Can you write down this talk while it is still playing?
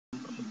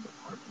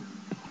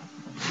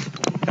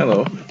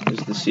Hello, this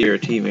is the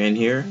CRT man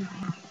here.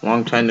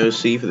 Long time no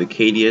see for the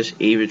KDS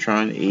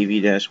Avitron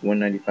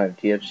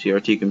AV-195TF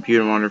CRT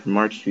computer monitor from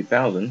March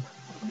 2000.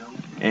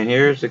 And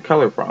here's the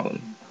color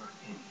problem.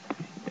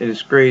 It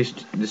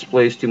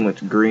displays too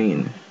much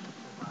green.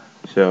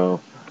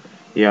 So,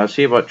 yeah, I'll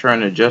see about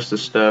trying to adjust the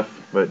stuff.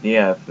 But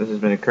yeah, this has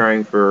been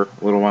occurring for a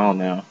little while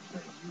now.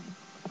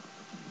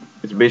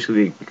 It's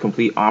basically the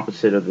complete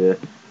opposite of the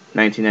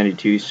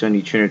 1992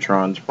 FD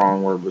Trinitron's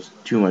problem where it was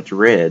too much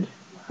red.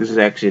 This is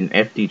actually an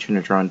FD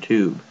Trinitron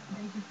tube.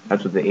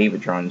 That's what the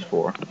Avitron is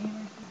for.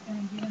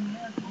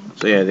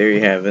 So yeah, there you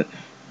have it.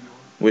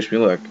 Wish me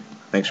luck.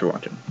 Thanks for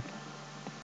watching.